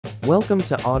Welcome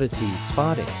to Oddity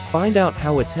Spotting. Find out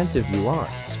how attentive you are.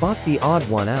 Spot the odd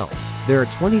one out. There are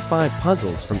 25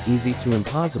 puzzles from easy to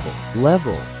impossible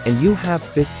level, and you have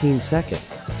 15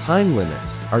 seconds. Time limit.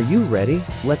 Are you ready?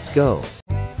 Let's go.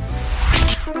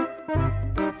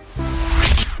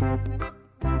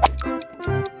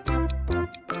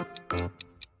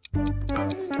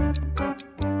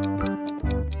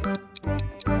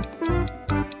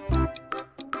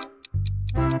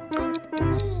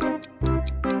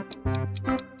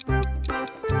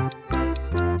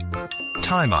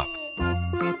 Time up.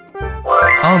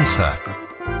 Answer.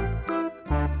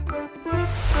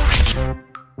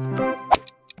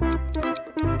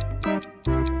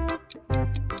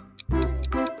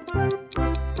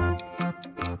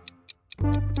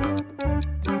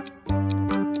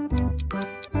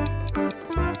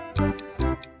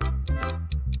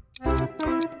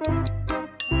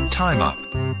 Time up.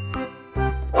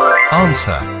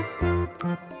 Answer.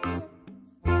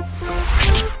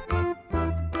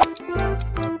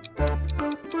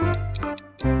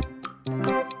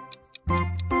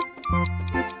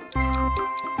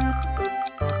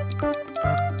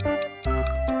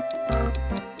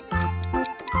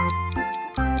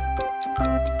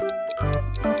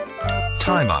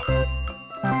 Time up.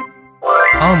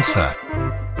 Answer.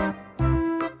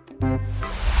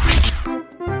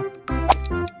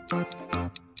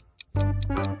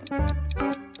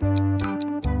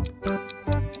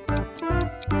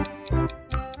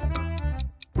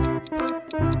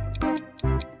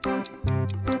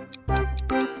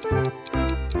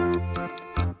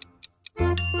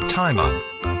 Time up.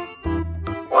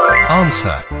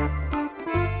 Answer.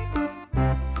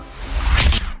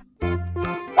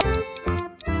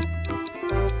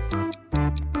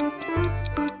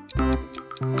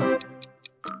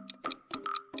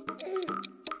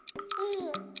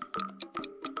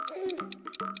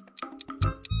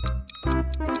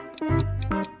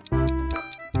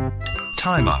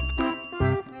 Time up.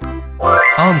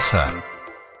 Answer.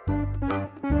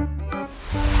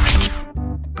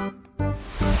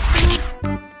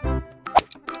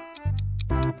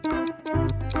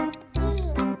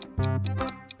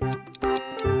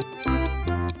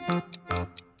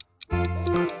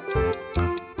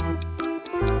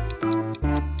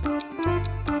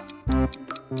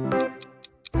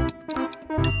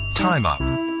 Time up.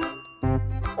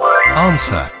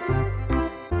 Answer.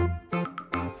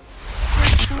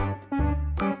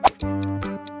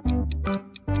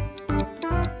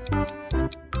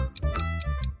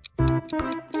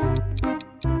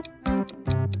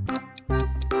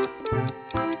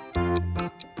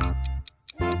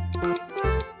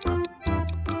 Time up.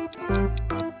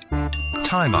 Answer.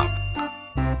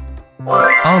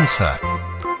 Time up.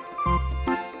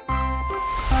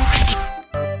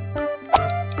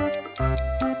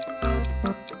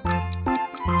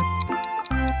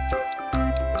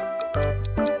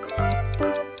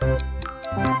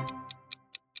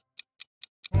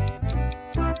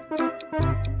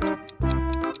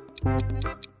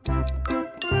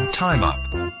 Answer.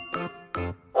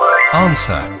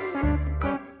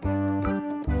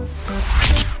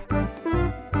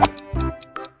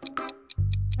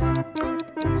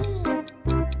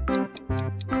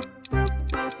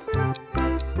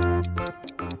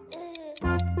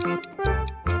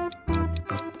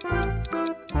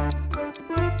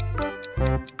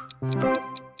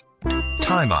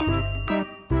 Time up.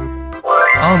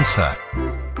 Answer.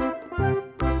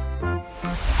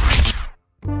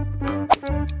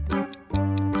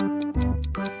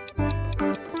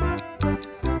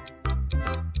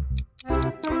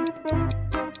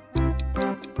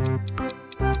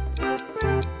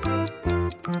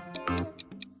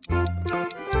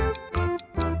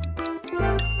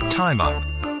 Time up.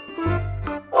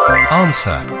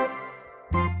 Answer.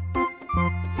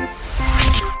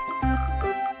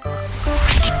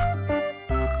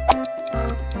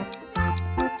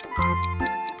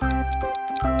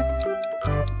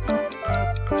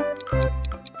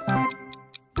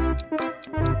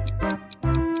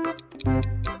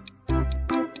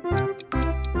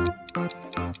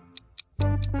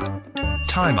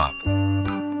 Time up.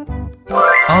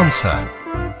 Answer.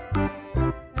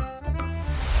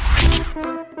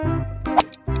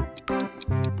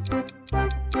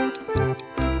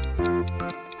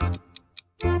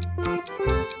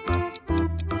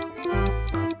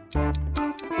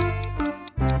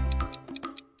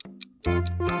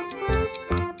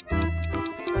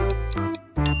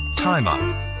 Time up.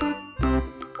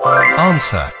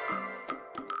 Answer.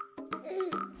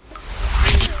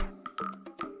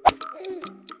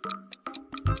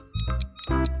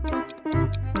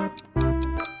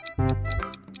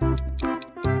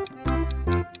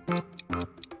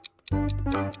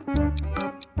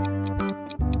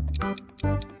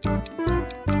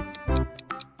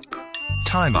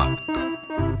 Time up.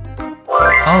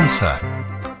 Answer.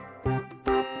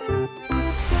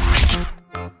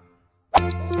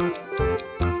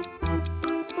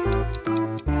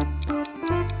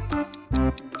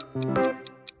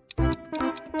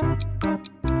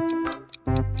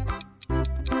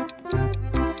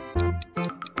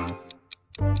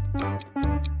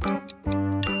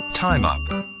 Time up.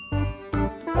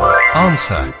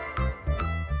 Answer.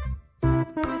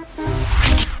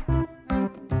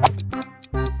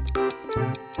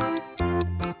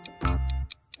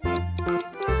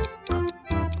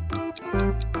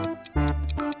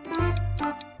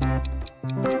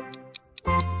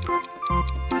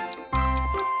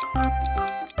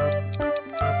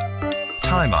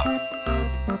 Time up.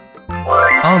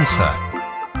 Answer.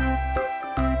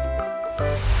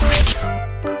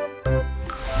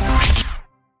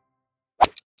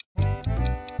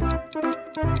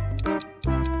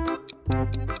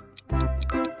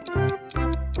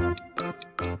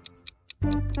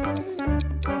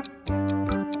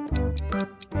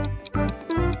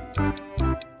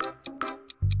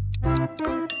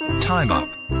 Time up.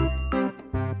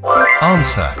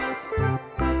 Answer.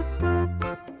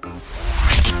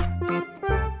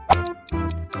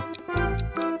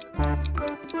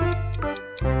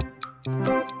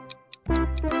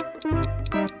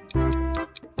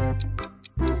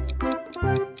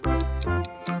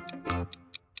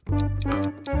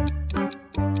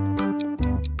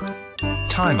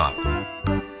 Time up.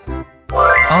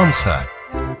 Answer.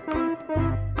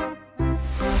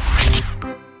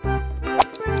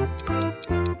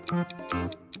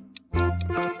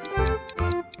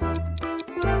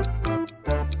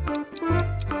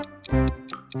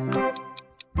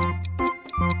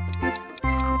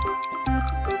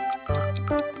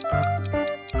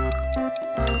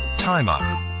 Time up.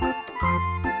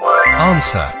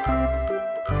 Answer.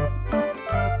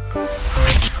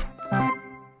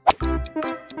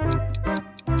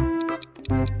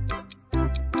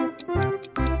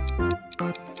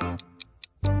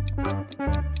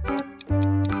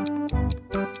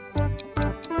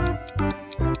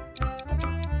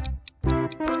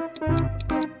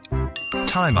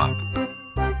 Time up.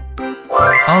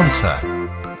 Answer.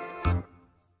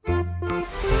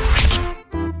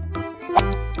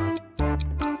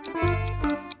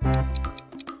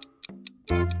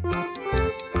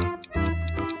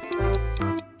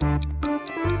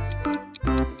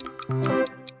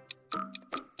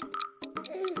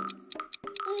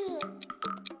 Time up.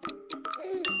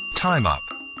 Answer. Time up.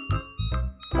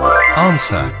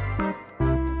 Answer.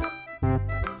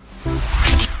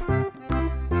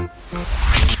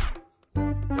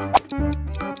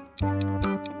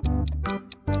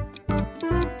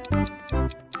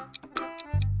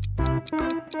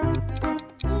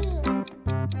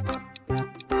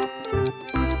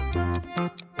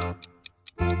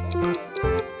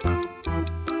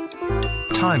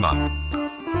 Time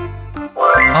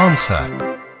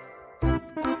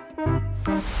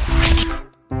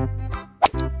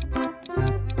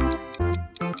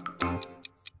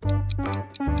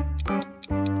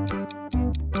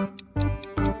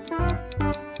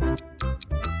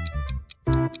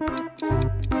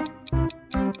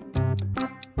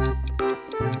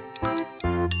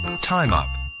up.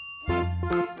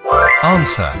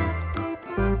 Answer.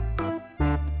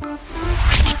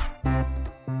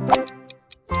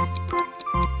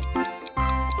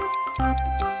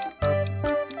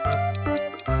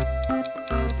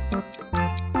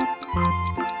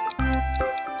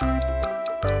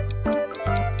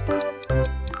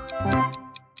 Time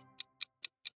up.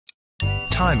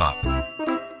 Answer.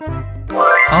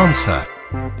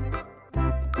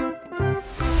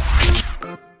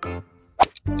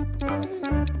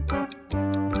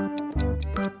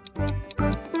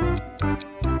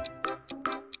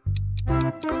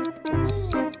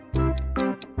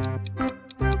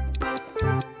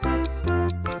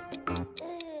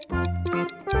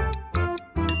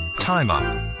 Time up.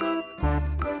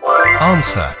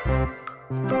 Answer.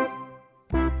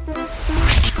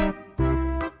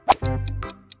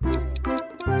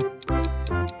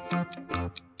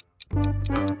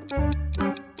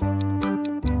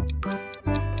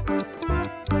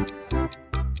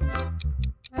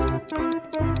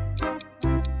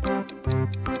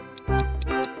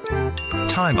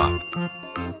 Time up.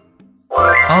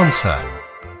 Answer.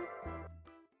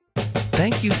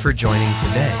 Thank you for joining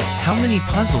today. How many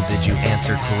puzzles did you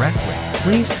answer correctly?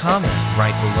 Please comment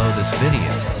right below this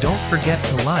video. Don't forget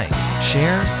to like,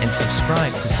 share, and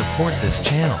subscribe to support this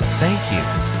channel. Thank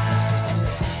you.